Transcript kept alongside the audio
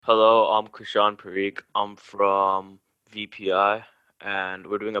Hello, I'm Kushan Parikh. I'm from VPI, and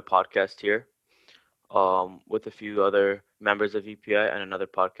we're doing a podcast here with a few other members of VPI and another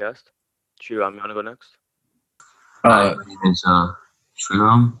podcast. Shriram, you want to go next? Hi, Uh, my name is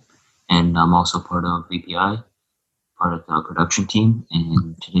Sriram, and I'm also part of VPI, part of the production team,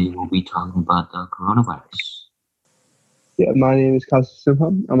 and today we'll be talking about the coronavirus. yeah, my name is Kausa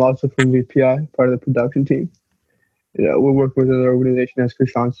Simham. I'm also from VPI, part of the production team. Yeah, we're working with another organization, as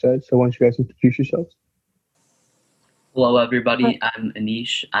Krishan said. So, why don't you guys introduce yourselves? Hello, everybody. I'm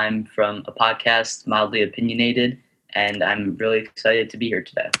Anish. I'm from a podcast, Mildly Opinionated, and I'm really excited to be here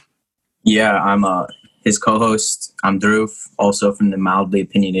today. Yeah, I'm his co-host. I'm Dhruv, also from the Mildly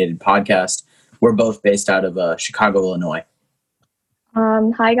Opinionated podcast. We're both based out of Chicago, Illinois.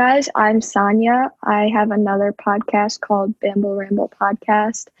 Hi guys, I'm Sanya. I have another podcast called Bableramble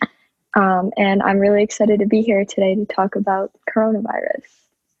Podcast, and I'm really excited to be here today to talk about coronavirus.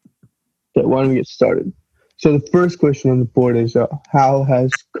 So, why don't we get started? So, the first question on the board is how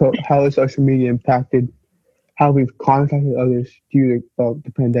has social media impacted how we've contacted others due to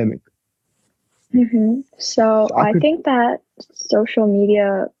the pandemic? So I think that social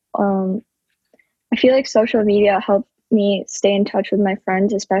media, I feel like social media helped me stay in touch with my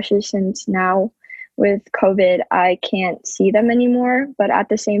friends, especially since now with COVID, I can't see them anymore. But at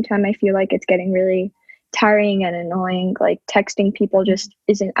the same time, I feel like it's getting really tiring and annoying. Like texting people just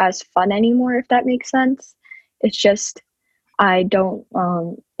isn't as fun anymore, if that makes sense. It's just, I don't,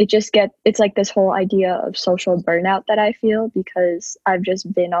 it's like this whole idea of social burnout that I feel because I've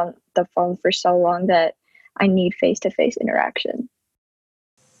just been on the phone for so long that I need face-to-face interaction.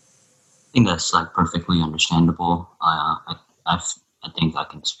 I think that's like perfectly understandable. I think I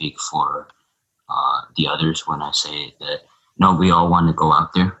can speak for the others when I say that. No, we all want to go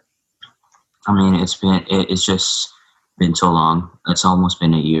out there. I mean, it's just been so long. It's almost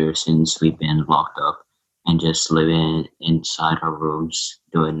been a year since we've been locked up and just living inside our rooms,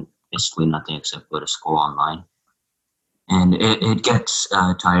 doing basically nothing except go to school online. And it gets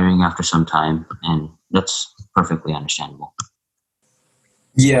tiring after some time, and that's perfectly understandable.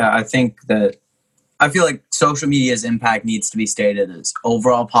 Yeah, I feel like social media's impact needs to be stated as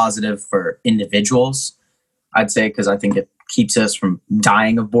overall positive for individuals, I'd say, because I think it keeps us from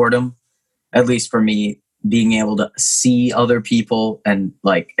dying of boredom. At least for me, being able to see other people and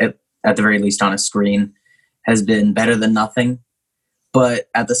like at the very least on a screen has been better than nothing. But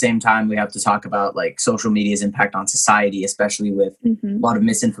at the same time, we have to talk about like social media's impact on society, especially with a lot of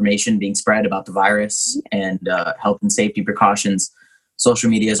misinformation being spread about the virus and health and safety precautions. Social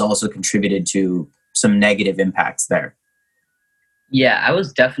media has also contributed to some negative impacts there. Yeah, I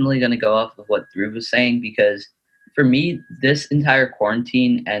was definitely going to go off of what Dhruv was saying because for me, this entire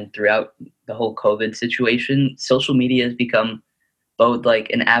quarantine and throughout the whole COVID situation, social media has become both like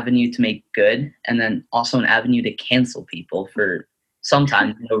an avenue to make good and then also an avenue to cancel people for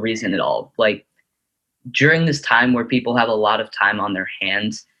sometimes no reason at all. Like during this time where people have a lot of time on their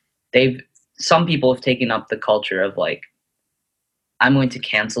hands, some people have taken up the culture of like, I'm going to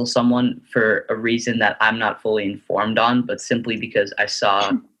cancel someone for a reason that I'm not fully informed on, but simply because I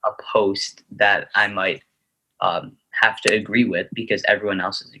saw a post that I might have to agree with because everyone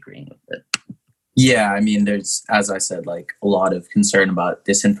else is agreeing with it. Yeah, I mean, there's, as I said, like a lot of concern about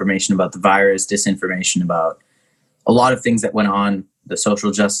disinformation about the virus, disinformation about a lot of things that went on, the social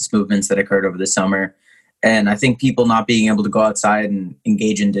justice movements that occurred over the summer. And I think people not being able to go outside and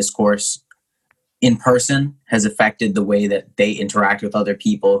engage in discourse in person has affected the way that they interact with other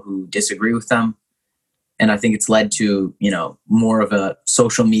people who disagree with them. And I think it's led to, more of a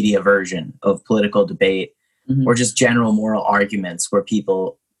social media version of political debate or just general moral arguments where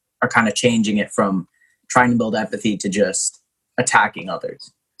people are kind of changing it from trying to build empathy to just attacking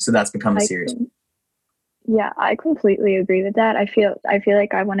others. So that's become a serious. Yeah, I completely agree with that. I feel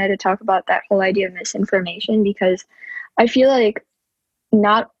like I wanted to talk about that whole idea of misinformation because I feel like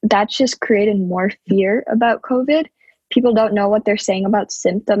that's just created more fear about COVID. People don't know what they're saying about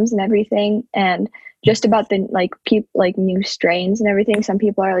symptoms and everything, and just about the new strains and everything. Some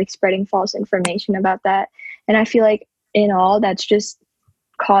people are like spreading false information about that, and I feel like in all that's just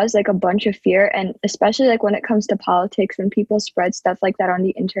caused like a bunch of fear. And especially like when it comes to politics, when people spread stuff like that on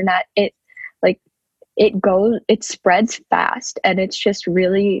the internet, it spreads fast, and it's just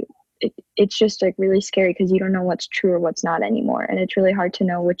really scary because you don't know what's true or what's not anymore, and it's really hard to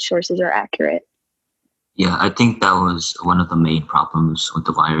know which sources are accurate. Yeah, I think that was one of the main problems with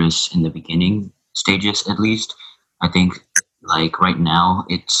the virus in the beginning stages, at least. I think like right now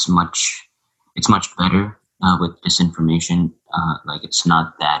it's much better with disinformation. Like it's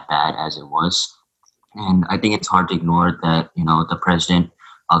not that bad as it was, and I think it's hard to ignore that the president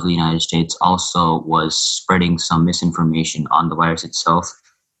of the United States also was spreading some misinformation on the virus itself,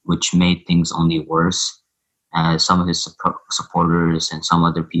 which made things only worse. As some of his supporters and some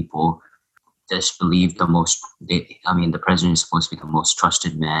other people just believed the president is supposed to be the most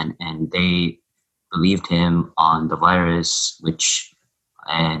trusted man, and they believed him on the virus,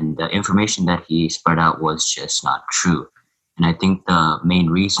 and the information that he spread out was just not true. And I think the main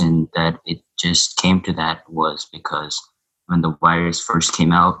reason that it just came to that was because when the virus first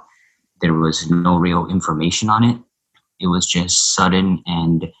came out, there was no real information on it. It was just sudden,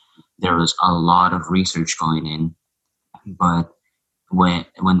 and there was a lot of research going in. But when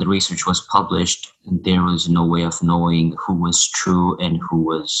the research was published, there was no way of knowing who was true and who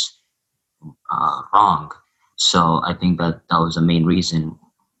was wrong. So I think that was the main reason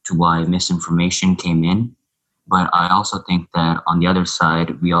to why misinformation came in. But I also think that on the other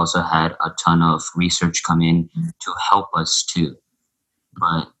side, we also had a ton of research come in to help us too.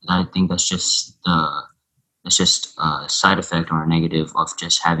 But I think that's just a side effect or a negative of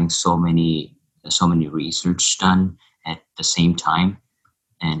just having so many research done at the same time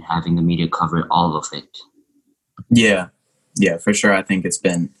and having the media cover all of it. Yeah, for sure. I think it's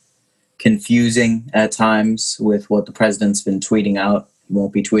been confusing at times with what the president's been tweeting out. He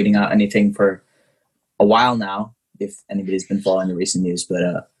won't be tweeting out anything for a while now, if anybody's been following the recent news.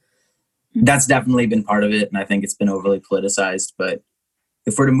 But that's definitely been part of it, and I think it's been overly politicized. But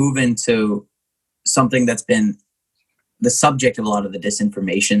if we're to move into something that's been the subject of a lot of the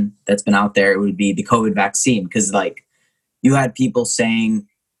disinformation that's been out there, it would be the COVID vaccine. Because you had people saying,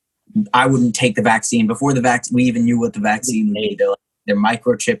 I wouldn't take the vaccine before we even knew what the vaccine would be. They're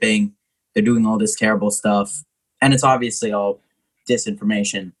microchipping, they're doing all this terrible stuff. And it's obviously all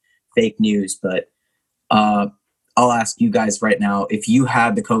disinformation, fake news. But I'll ask you guys right now, if you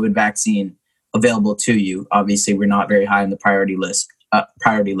had the COVID vaccine available to you, obviously we're not very high on the priority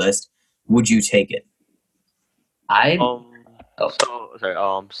list, would you take it?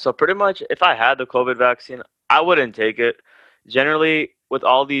 So pretty much, if I had the COVID vaccine, I wouldn't take it. Generally, with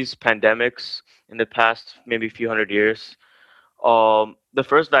all these pandemics in the past maybe few hundred years, the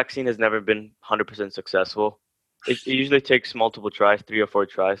first vaccine has never been 100% successful. It usually takes multiple tries, 3 or 4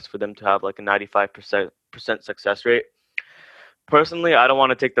 tries, for them to have like a 95% success rate. Personally, I don't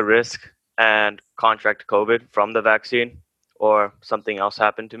want to take the risk and contract COVID from the vaccine or something else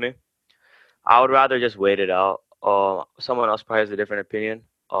happen to me. I would rather just wait it out. Someone else probably has a different opinion.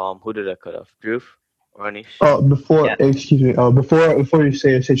 Who did I cut off? Dhruv or Anish? Before, Yeah. excuse me. Before you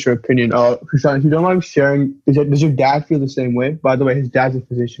say your opinion, Krishan, if you don't mind sharing, does your dad feel the same way? By the way, his dad's a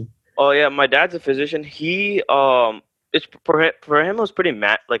physician. Oh yeah, my dad's a physician. He it's for him it was pretty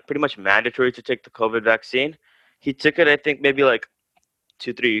much mandatory to take the COVID vaccine. He took it, I think, maybe like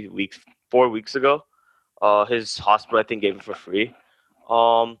 2 3 weeks, 4 weeks ago. His hospital, I think, gave it for free.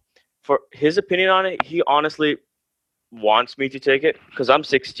 Um, for his opinion on it, he honestly wants me to take it because I'm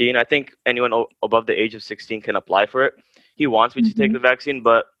 16. I think anyone above the age of 16 can apply for it. He wants me to take the vaccine,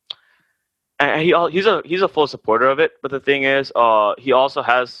 but and he's a full supporter of it. But the thing is, he also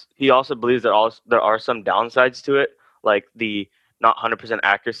believes that there are some downsides to it, like the not 100%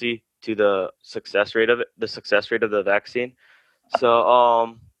 accuracy to the success rate of the vaccine.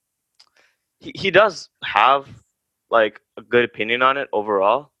 So he does have like a good opinion on it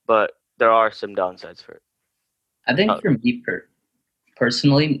overall, but there are some downsides for it. I think for me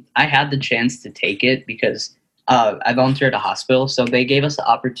personally, I had the chance to take it because I volunteered at a hospital, so they gave us the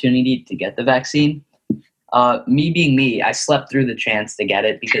opportunity to get the vaccine. Me being me, I slept through the chance to get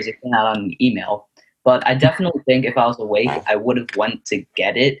it because it came out on an email. But I definitely think if I was awake, I would have went to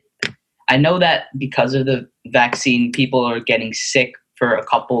get it. I know that because of the vaccine, people are getting sick for a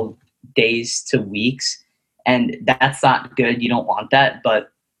couple days to weeks, and that's not good. You don't want that.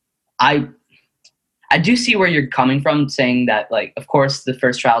 But I do see where you're coming from, saying that, like, of course, the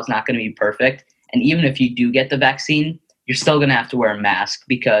first trial is not going to be perfect. And even if you do get the vaccine, you're still going to have to wear a mask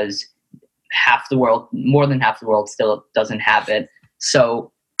because more than half the world still doesn't have it.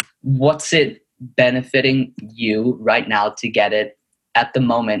 So what's it benefiting you right now to get it at the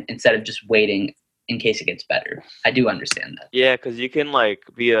moment instead of just waiting in case it gets better? I do understand that. Yeah, because you can like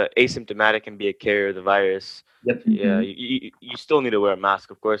be asymptomatic and be a carrier of the virus. Yep. Yeah, you still need to wear a mask,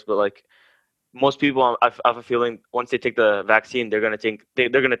 of course, but like most people, I have a feeling once they take the vaccine, they're gonna think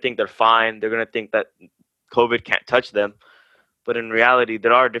they're fine. They're gonna think that COVID can't touch them, but in reality,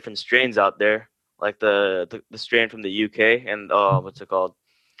 there are different strains out there, like the strain from the UK and what's it called,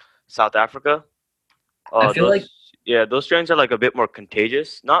 South Africa. I feel like Those strains are like a bit more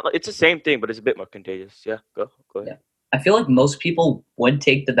contagious. Not it's the same thing, but it's a bit more contagious. Yeah, go ahead. I feel like most people would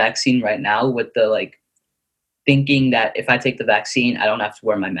take the vaccine right now with the thinking that if I take the vaccine, I don't have to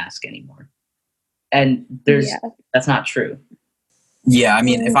wear my mask anymore. And that's not true. Yeah, I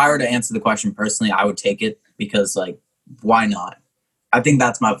mean, if I were to answer the question personally, I would take it because, like, why not? I think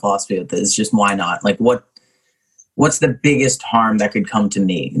that's my philosophy with this. Just why not? Like, what's the biggest harm that could come to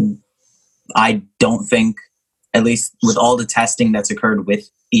me? And I don't think, at least with all the testing that's occurred with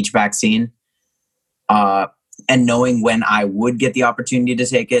each vaccine, and knowing when I would get the opportunity to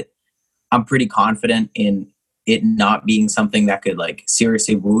take it, I'm pretty confident in it not being something that could, like,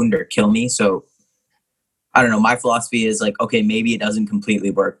 seriously wound or kill me. So I don't know. My philosophy is like, okay, maybe it doesn't completely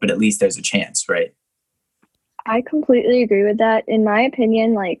work, but at least there's a chance, right? I completely agree with that. In my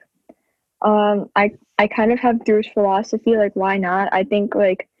opinion, like, I kind of have Drew's philosophy, like, why not? I think,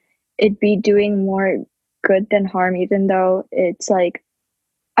 like, it'd be doing more good than harm, even though it's like,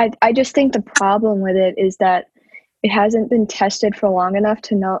 I just think the problem with it is that it hasn't been tested for long enough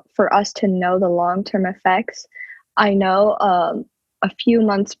for us to know the long-term effects. I know a few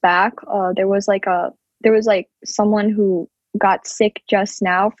months back, there was someone who got sick just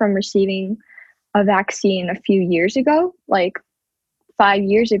now from receiving a vaccine a few years ago, like 5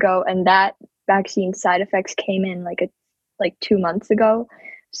 years ago, and that vaccine side effects came in like 2 months ago.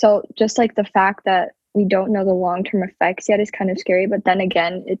 So just like the fact that we don't know the long-term effects yet is kind of scary, but then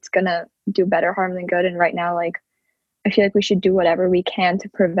again, it's gonna do better harm than good. And right now, like, I feel like we should do whatever we can to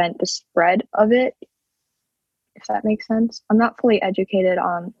prevent the spread of it, if that makes sense. I'm not fully educated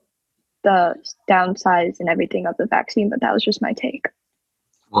on the downsides and everything of the vaccine, but that was just my take.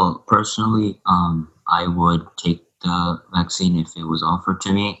 Well, personally, I would take the vaccine if it was offered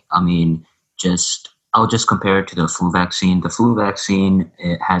to me. I mean, I'll just compare it to the flu vaccine. The flu vaccine,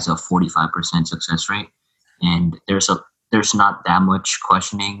 it has a 45% success rate, and there's not that much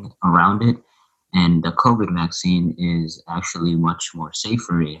questioning around it. And the COVID vaccine is actually much more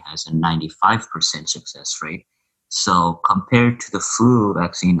safer. It has a 95% success rate. So compared to the flu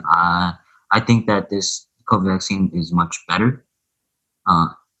vaccine, I think that this COVID vaccine is much better.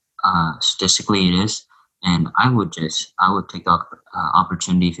 Statistically, it is, and I would take the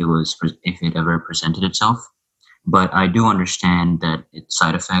opportunity if it ever presented itself. But I do understand that its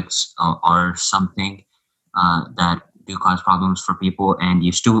side effects are something that do cause problems for people, and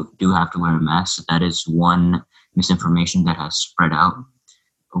you still do have to wear a mask. That is one misinformation that has spread out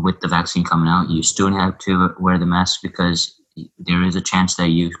with the vaccine coming out. You still have to wear the mask because there is a chance that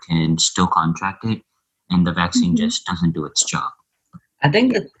you can still contract it, and the vaccine just doesn't do its job. I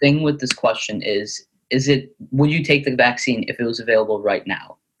think the thing with this question is would you take the vaccine if it was available right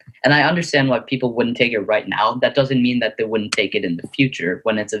now? And I understand why people wouldn't take it right now. That doesn't mean that they wouldn't take it in the future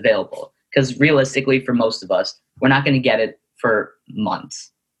when it's available. Because realistically, for most of us, we're not going to get it for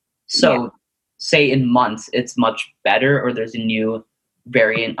months. So say in months, it's much better, or there's a new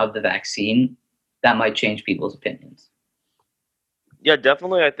variant of the vaccine, that might change people's opinions. Yeah,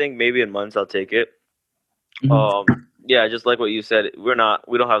 definitely. I think maybe in months I'll take it. Yeah, just like what you said, we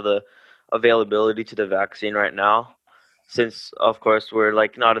don't have the availability to the vaccine right now, since of course we're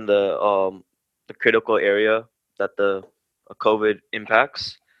like not in the critical area that the COVID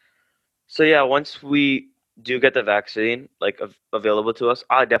impacts. So yeah, once we do get the vaccine like available to us,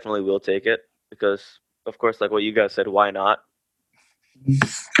 I definitely will take it because of course, like what you guys said, why not?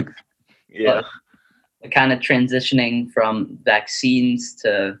 Yeah. But kind of transitioning from vaccines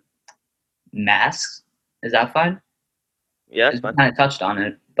to masks, is that fine? Yeah, it's fine. Kind of touched on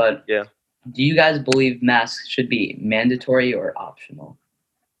it, but yeah. Do you guys believe masks should be mandatory or optional?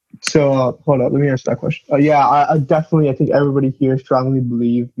 So hold up, let me answer that question. I definitely, I think everybody here strongly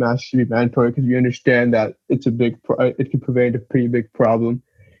believe masks should be mandatory because we understand that it's it can prevent a pretty big problem,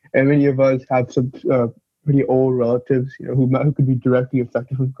 and many of us have some pretty old relatives, who could be directly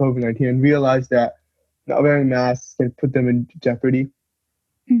affected from COVID-19, and realize that not wearing masks can put them in jeopardy.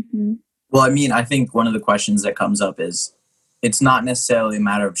 Mm-hmm. Well, I mean, I think one of the questions that comes up is, it's not necessarily a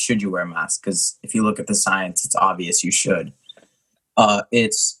matter of should you wear a mask, because if you look at the science, it's obvious you should.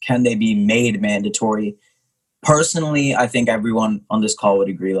 It's can they be made mandatory? Personally, I think everyone on this call would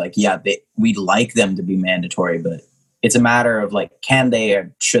agree, like, yeah, we'd like them to be mandatory, but it's a matter of like, can they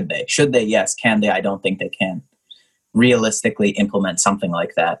or should they? Should they? Yes. Can they? I don't think they can realistically implement something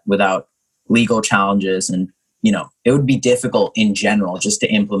like that without legal challenges. And, it would be difficult in general just to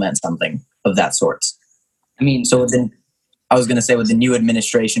implement something of that sort. I mean, so then I was going to say with the new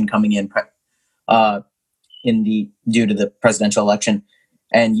administration coming in due to the presidential election,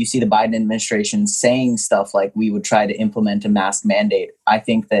 and you see the Biden administration saying stuff like we would try to implement a mask mandate, I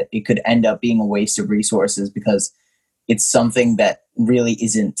think that it could end up being a waste of resources because it's something that really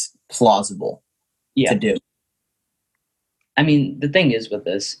isn't plausible to do. I mean, the thing is with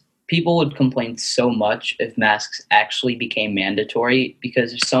this, people would complain so much if masks actually became mandatory,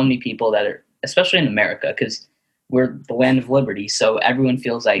 because there's so many people that are, especially in America, because we're the land of liberty, so everyone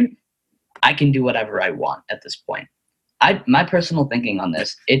feels like I can do whatever I want at this point. My personal thinking on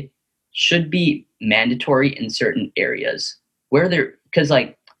this, it should be mandatory in certain areas where there, because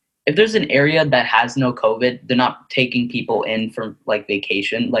like if there's an area that has no COVID, they're not taking people in for like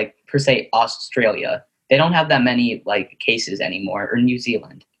vacation, like per se Australia. They don't have that many like cases anymore, or New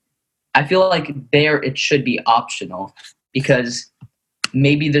Zealand. I feel like there it should be optional, because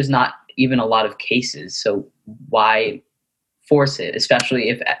maybe there's not even a lot of cases. So why force it, especially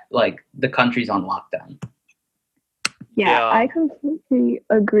if like the country's on lockdown? Yeah, I completely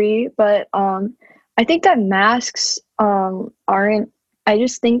agree, but I think that masks aren't. I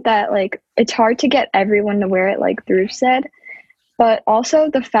just think that like it's hard to get everyone to wear it, like Drew said, but also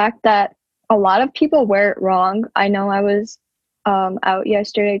the fact that a lot of people wear it wrong. I know I was out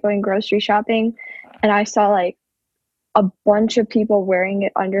yesterday going grocery shopping, and I saw like a bunch of people wearing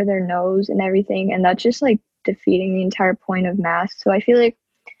it under their nose and everything, and that's just like defeating the entire point of masks. So I feel like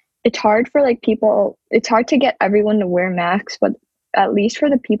it's hard for like people, it's hard to get everyone to wear masks, but at least for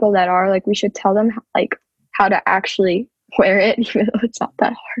the people that are, like, we should tell them like how to actually wear it, even though it's not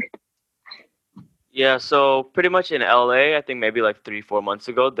that hard. Yeah, so pretty much in LA, I think maybe like 3-4 months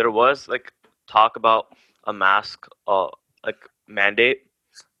ago, there was like talk about a mask like mandate.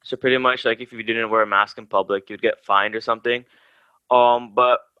 So pretty much like if you didn't wear a mask in public, you'd get fined or something.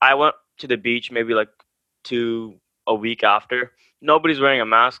 But I went to the beach maybe like a week after. Nobody's wearing a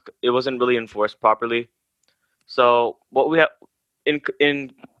mask. It wasn't really enforced properly. So what we have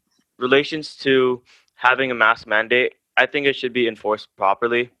in relations to having a mask mandate, I think it should be enforced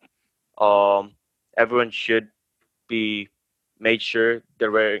properly. Everyone should be made sure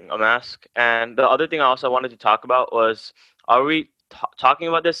they're wearing a mask. And the other thing I also wanted to talk about was, are we talking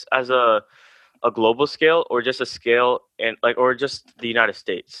about this as a global scale, or just a scale in like, or just the United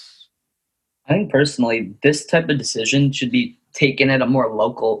States? I think personally, this type of decision should be taken at a more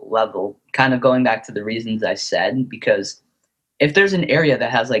local level, kind of going back to the reasons I said, because if there's an area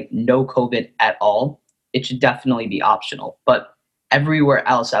that has like no COVID at all, it should definitely be optional. But everywhere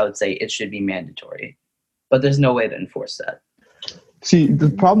else, I would say it should be mandatory. But there's no way to enforce that. See, the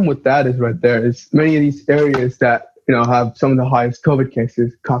problem with that is right there is many of these areas that, have some of the highest COVID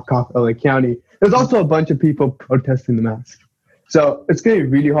cases, LA County, there's also a bunch of people protesting the mask. So it's going to be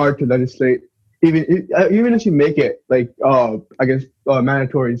really hard to legislate, even if you make it like,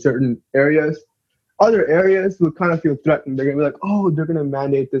 mandatory in certain areas. Other areas will kind of feel threatened. They're going to be like, oh, they're going to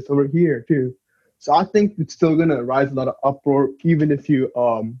mandate this over here too. So I think it's still going to rise a lot of uproar, even if you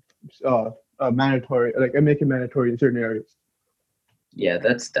mandatory, like make it mandatory in certain areas. Yeah,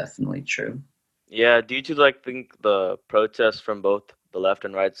 that's definitely true. Yeah, due to like the protests from both the left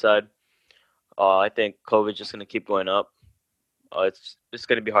and right side, I think COVID's just gonna keep going up. It's just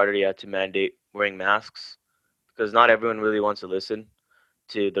gonna be harder, to mandate wearing masks, because not everyone really wants to listen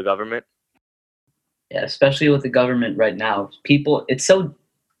to the government. Yeah, especially with the government right now, people, it's so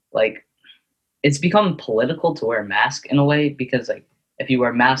like, it's become political to wear a mask in a way, because like if you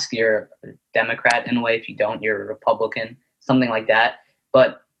wear a mask, you're a Democrat in a way. If you don't, you're a Republican, something like that.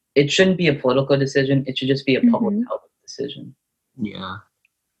 But it shouldn't be a political decision. It should just be a public health decision. Yeah,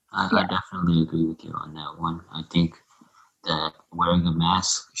 I definitely agree with you on that one. I think that wearing a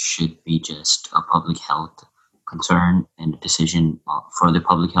mask should be just a public health concern and a decision for the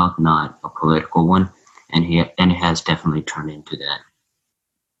public health, not a political one. And it has definitely turned into that.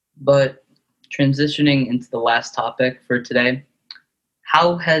 But transitioning into the last topic for today,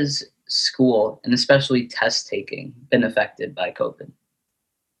 how has school, and especially test taking, been affected by COVID?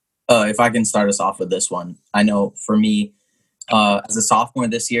 If I can start us off with this one. I know for me, as a sophomore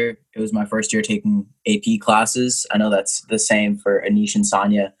this year, it was my first year taking AP classes. I know that's the same for Anish and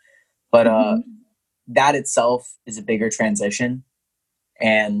Sanya, but that itself is a bigger transition.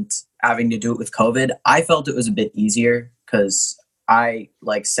 And having to do it with COVID, I felt it was a bit easier because I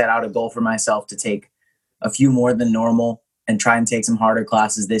set out a goal for myself to take a few more than normal and try and take some harder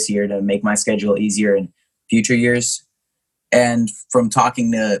classes this year to make my schedule easier in future years. And from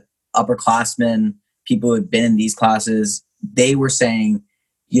talking to upperclassmen, people who had been in these classes, they were saying,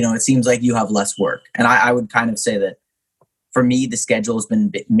 it seems like you have less work. And I would kind of say that for me, the schedule has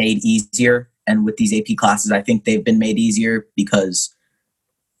been made easier. And with these AP classes, I think they've been made easier because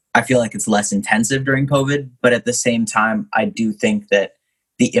I feel like it's less intensive during COVID. But at the same time, I do think that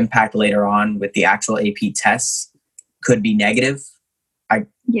the impact later on with the actual AP tests could be negative.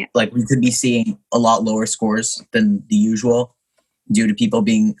 We could be seeing a lot lower scores than the usual due to people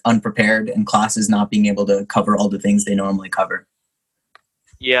being unprepared and classes not being able to cover all the things they normally cover.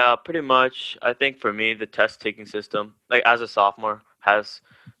 Yeah, pretty much. I think for me, the test taking system, like as a sophomore, has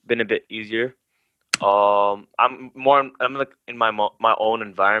been a bit easier. I'm like in my own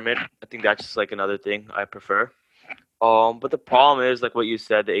environment. I think that's just like another thing I prefer. But the problem is like what you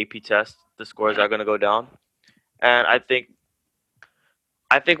said, the AP test, the scores are gonna go down, and I think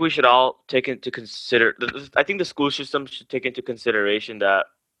we should all take into consider. I think the school system should take into consideration that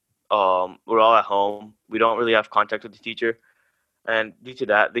we're all at home. We don't really have contact with the teacher, and due to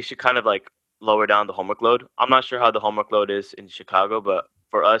that, they should kind of like lower down the homework load. I'm not sure how the homework load is in Chicago, but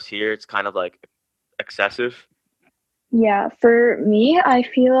for us here, it's kind of like excessive. Yeah, for me, I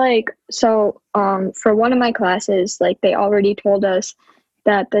feel like for one of my classes, like they already told us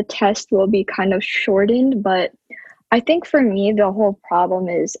that the test will be kind of shortened, but I think for me the whole problem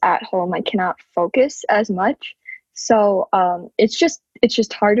is at home I cannot focus as much. So it's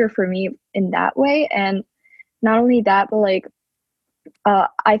just harder for me in that way. And not only that, but like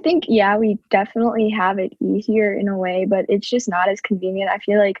I think, yeah, we definitely have it easier in a way, but it's just not as convenient. I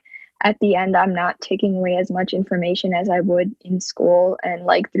feel like at the end, I'm not taking away as much information as I would in school. And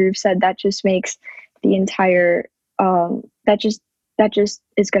like Dhruv said, that just makes the entire, that just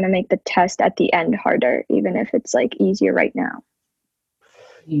is going to make the test at the end harder, even if it's like easier right now.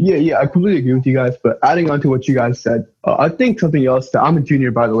 Yeah, I completely agree with you guys. But adding on to what you guys said, I think something else that I'm a junior,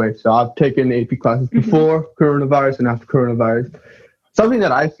 by the way, so I've taken AP classes before coronavirus and after coronavirus. Something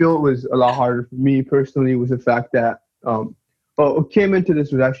that I feel was a lot harder for me personally was the fact that what came into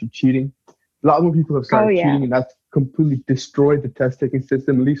this was actually cheating. A lot more people have started Yeah. cheating, and that's completely destroyed the test taking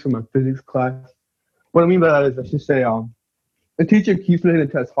system, at least for my physics class. What I mean by that is, let's just say the teacher keeps making the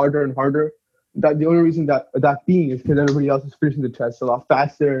test harder and harder. That the only reason that being is because everybody else is finishing the test a lot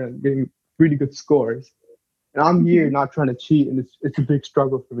faster and getting really good scores. And I'm here not trying to cheat, and it's a big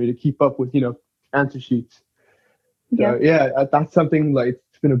struggle for me to keep up with answer sheets. So that's something like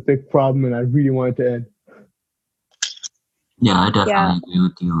it's been a big problem, and I really want it to end. Yeah, I definitely Yeah. agree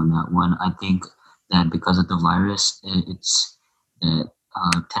with you on that one. I think that because of the virus, it's that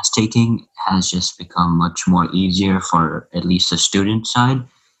test taking has just become much more easier for at least the student side.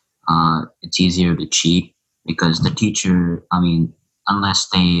 It's easier to cheat because the teacher, I mean, unless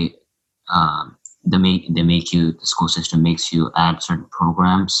they make you, the school system makes you add certain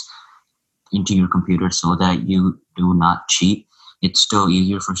programs into your computer so that you do not cheat. It's still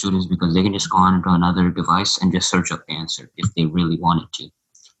easier for students because they can just go on to another device and just search up the answer if they really wanted to.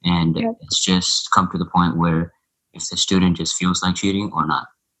 And Yep. it's just come to the point where if the student just feels like cheating or not.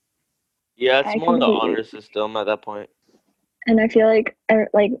 Yeah, it's I more the completely honor system at that point. And I feel like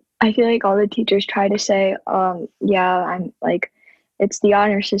all the teachers try to say, yeah, I'm like, it's the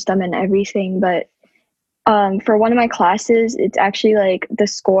honor system and everything, but for one of my classes, it's actually like the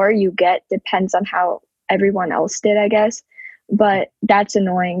score you get depends on how everyone else did, I guess. But that's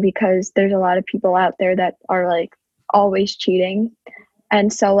annoying because there's a lot of people out there that are like always cheating,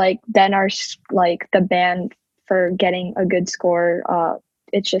 and so like then like the band for getting a good score,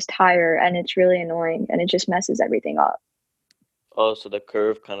 it's just higher, and it's really annoying, and it just messes everything up. Oh, so the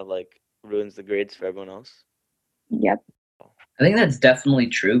curve kind of like ruins the grades for everyone else. Yep. I think that's definitely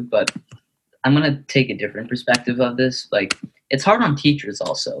true, but I'm gonna take a different perspective of this. Like, it's hard on teachers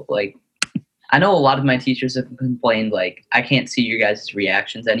also. Like, I know a lot of my teachers have complained, like, I can't see your guys'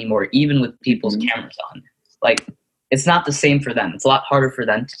 reactions anymore, even with people's cameras on. Like, it's not the same for them. It's a lot harder for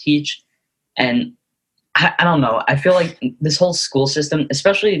them to teach. And I don't know. I feel like this whole school system,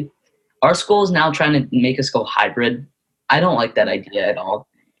 especially our school is now trying to make us go hybrid. I don't like that idea at all.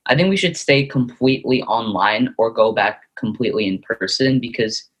 I think we should stay completely online or go back completely in person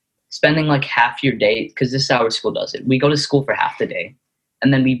because spending like half your day, because this is how our school does it. We go to school for half the day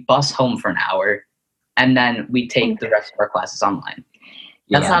and then we bus home for an hour and then we take the rest of our classes online.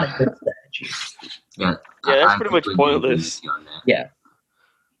 That's Yeah. not a good strategy. Yeah, Yeah, that's I pretty much completely agree pointless. with you on that. Yeah.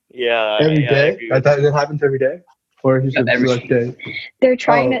 Yeah, Every yeah, I day? agree That, with that, you. that happens every day? Or is it Yeah, just every select day? They're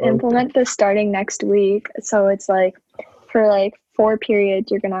trying to Okay. implement this starting next week. So it's like for like 4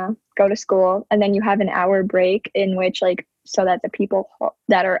 periods, you're going to go to school and then you have an hour break in which like so that the people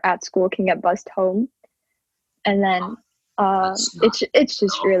that are at school can get bused home. And then That's not it's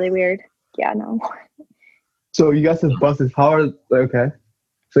just really weird. Yeah, no. So you guys have buses. How are okay?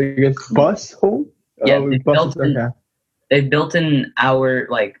 So you guys bus home? Yeah, Oh, buses. Okay. they built an hour,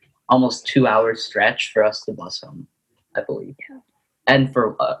 like almost 2 hour stretch for us to bus home, I believe. Yeah. And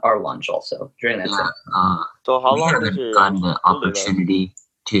for our lunch also during that yeah. same. So how We long does haven't your gotten the school day last? opportunity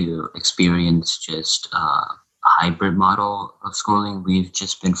to experience just a hybrid model of schooling. We've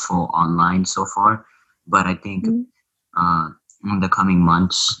just been full online so far, but I think Mhm. in the coming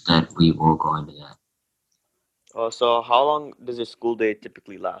months that we will go into that. So how long does your school day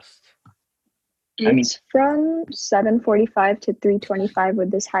typically last? I mean, It's from 7:45 to 3:25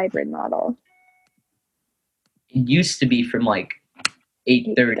 with this hybrid model. it used to be from like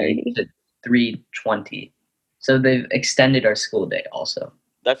 8:30 8:30 to 3:20. So they've extended our school day also.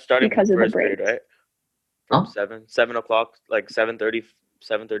 That's starting from because of the first period, breaks. right? From Oh, 7 o'clock, like 7:30,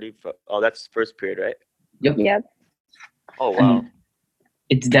 7:30. Oh, that's first period, right? Yep. Oh wow. and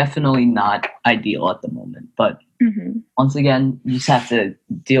it's definitely not ideal at the moment. But hmm once again, you just have to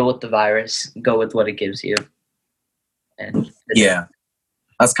deal with the virus, go with what it gives you. And Yeah,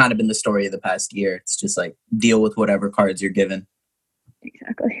 that's kind of been the story of the past year. It's just like deal with whatever cards you're given.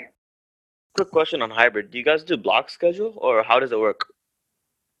 Exactly. Quick question on hybrid. Do you guys do block schedule or how does it work?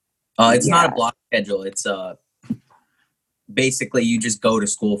 It's not a Yeah. block schedule. It's basically you just go to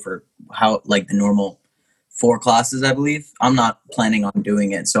school for how like the normal 4 classes, I believe. I'm not planning on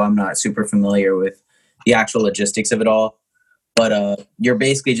doing it, so I'm not super familiar with the actual logistics of it all. But you're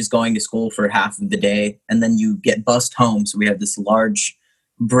basically just going to school for half of the day, and then you get bussed home. So we have this large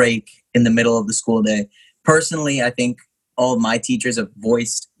break in the middle of the school day. Personally, I think all of my teachers have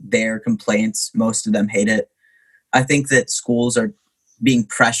voiced their complaints. Most of them hate it. I think that schools are being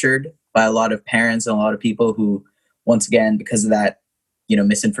pressured by a lot of parents and a lot of people who, once again, because of that,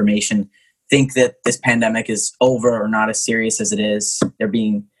 misinformation, think that this pandemic is over or not as serious as it is. They're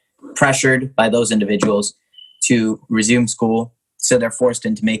being pressured by those individuals to resume school. So they're forced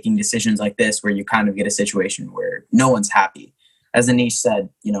into making decisions like this, where you kind of get a situation where no one's happy. As Anish said,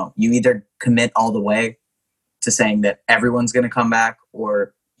 you either commit all the way to saying that everyone's going to come back,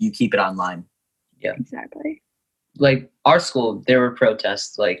 or you keep it online. Exactly. like our school, there were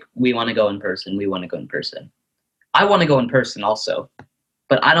protests like, we want to go in person, we want to go in person. I want to go in person also,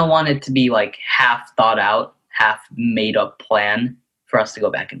 but I don't want it to be like half thought out, half made up plan for us to go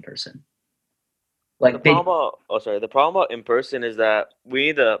back in person. The Like they, problem about the problem about in person is that we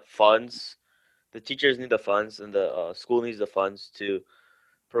need the funds. The teachers need the funds, and the school needs the funds to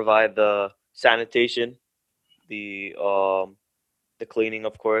provide the sanitation, the um, the cleaning,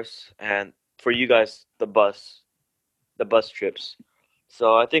 of course, and for you guys, the bus trips.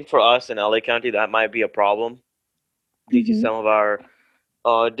 So I think for us in LA County, that might be a problem due to hmm some of our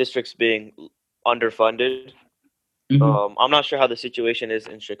districts being underfunded. Mhm. I'm not sure how the situation is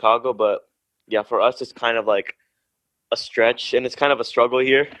in Chicago, but yeah, for us, it's kind of like a stretch, and it's kind of a struggle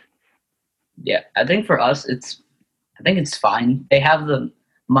here. Yeah, I think for us, I think it's fine. They have the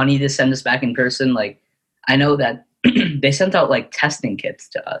money to send us back in person. Like, I know that they sent out like testing kits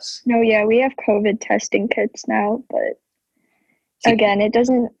to us. No, yeah, we have COVID testing kits now, but See, again, it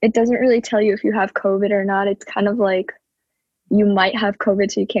doesn't really tell you if you have COVID or not. It's kind of like you might have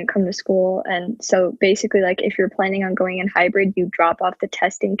COVID, so you can't come to school. And so basically, like if you're planning on going in hybrid, you drop off the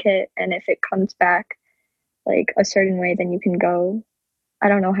testing kit, and if it comes back like a certain way, then you can go. I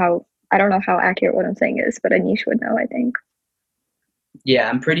don't know how accurate what I'm saying is, but Anish would know, I think. yeah,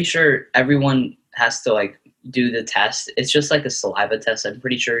 I'm pretty sure everyone has to like do the test. It's just like a saliva test. I'm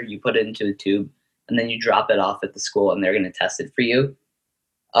pretty sure you put it into a tube and then you drop it off at the school and they're gonna test it for you.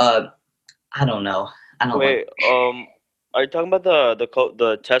 Uh, I don't know. I don't like. Wait, are you talking about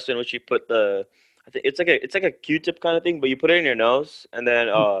the test in which you put the? I think it's like a Q-tip kind of thing, but you put it in your nose, and then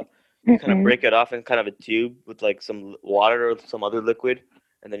you kind of Mm-mm. break it off in kind of a tube with like some water or some other liquid,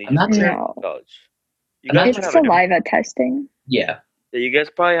 and then you I'm just not put it sure. in No, your pouch. You I'm guys not might sure. it's have a different. saliva testing. Yeah. Yeah, you guys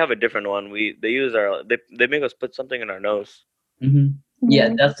probably have a different one. They make us put something in our nose. Yeah,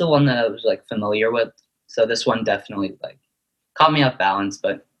 Mhm. that's the one that I was like familiar with. So this one definitely like caught me off balance,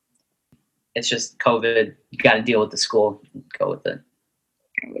 but it's just COVID. You got to deal with the school. Go with it.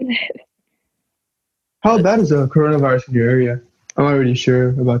 How bad is the coronavirus in your area? I'm not really sure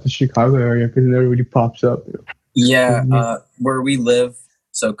about the Chicago area because it never really pops up. Yeah, Mhm. where we live,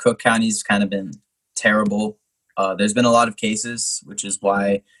 so Cook County's kind of been terrible. There's been a lot of cases, which is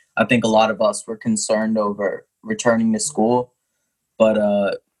why I think a lot of us were concerned over returning to school.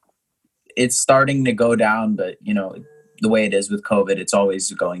 But it's starting to go down. But the way it is with COVID, it's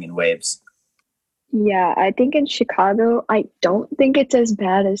always going in waves. Yeah, I think in Chicago, I don't think it's as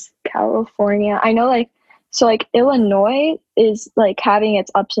bad as California. I know, like, so like Illinois is like having its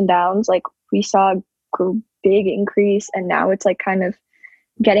ups and downs. Like we saw a big increase, and now it's like kind of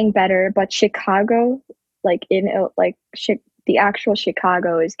getting better. But Chicago, like the actual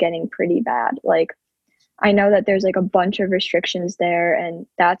Chicago is getting pretty bad. Like I know that there's like a bunch of restrictions there, and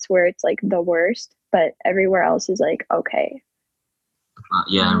that's where it's like the worst. But everywhere else is like okay.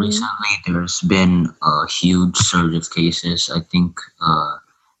 Yeah, Mm, recently there's been a huge surge of cases. I think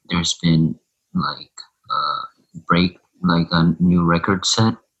there's been like break like a new record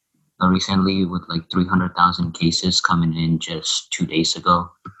set. recently with like 300,000 cases coming in just 2 days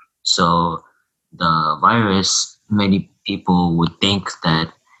ago. So the virus, many people would think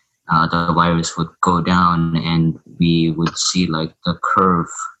that the virus would go down and we would see like the curve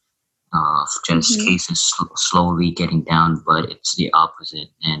of just Mhm. cases slowly getting down, but it's the opposite,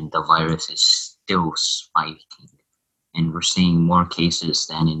 and the virus is still spiking. And we're seeing more cases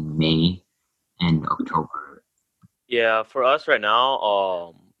than in May and October. Yeah, for us right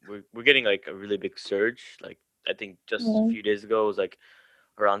now, we're getting like a really big surge. Like I think just a Yeah. few days ago it was like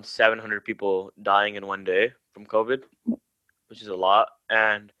around 700 people dying in one day from COVID, which is a lot.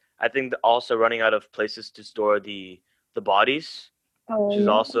 And I think also running out of places to store the bodies, which Oh is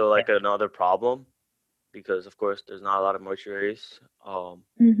yeah. also like another problem because of course there's not a lot of mortuaries. And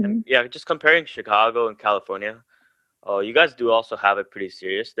Mhm. yeah, just comparing Chicago and California, you guys do also have it pretty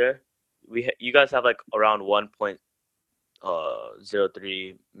serious there. You guys have like around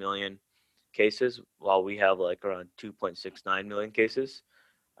 1.03 million cases, while we have like around 2.69 million cases.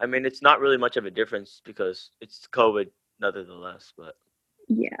 I mean, it's not really much of a difference because it's COVID, nevertheless. But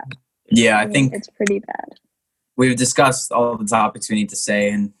Yeah. yeah, Yeah, I I mean, think it's pretty bad. we've discussed all the topics we need to say,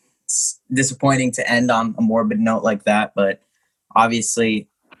 and it's disappointing to end on a morbid note like that. But obviously,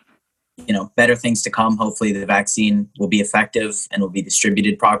 better things to come. Hopefully, the vaccine will be effective and will be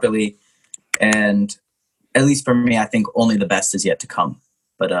distributed properly. And at least for me, I think only the best is yet to come.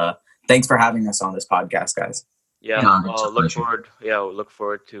 But thanks for having us on this podcast, guys. yeah. Yeah, it's a pleasure. Look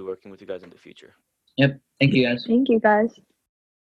forward to working with you guys in the future. Yep. Thank you guys. Thank you guys.